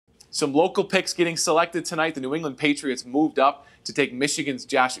Some local picks getting selected tonight. The New England Patriots moved up to take Michigan's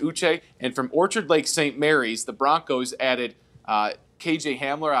Josh Uche. And from Orchard Lake St. Mary's, the Broncos added KJ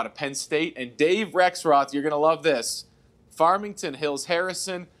Hamler out of Penn State. And Dave Rexroth, you're going to love this, Farmington Hills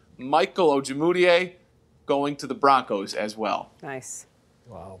Harrison, Michael Ojemudia going to the Broncos as well. Nice.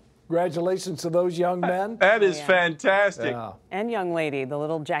 Wow. Congratulations to those young men. That is fantastic. Yeah. And young lady, the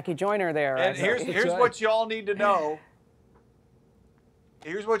little Jackie Joyner there. And here's what y'all need to know.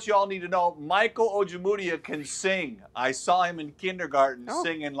 Here's what y'all need to know. Michael Ojemudia can sing. I saw him in kindergarten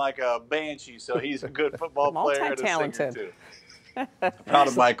singing like a banshee, so he's a good football player and a singer too. Proud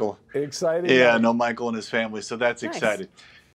of Michael. Exciting. Yeah, no Michael and his family, so that's Nice. exciting.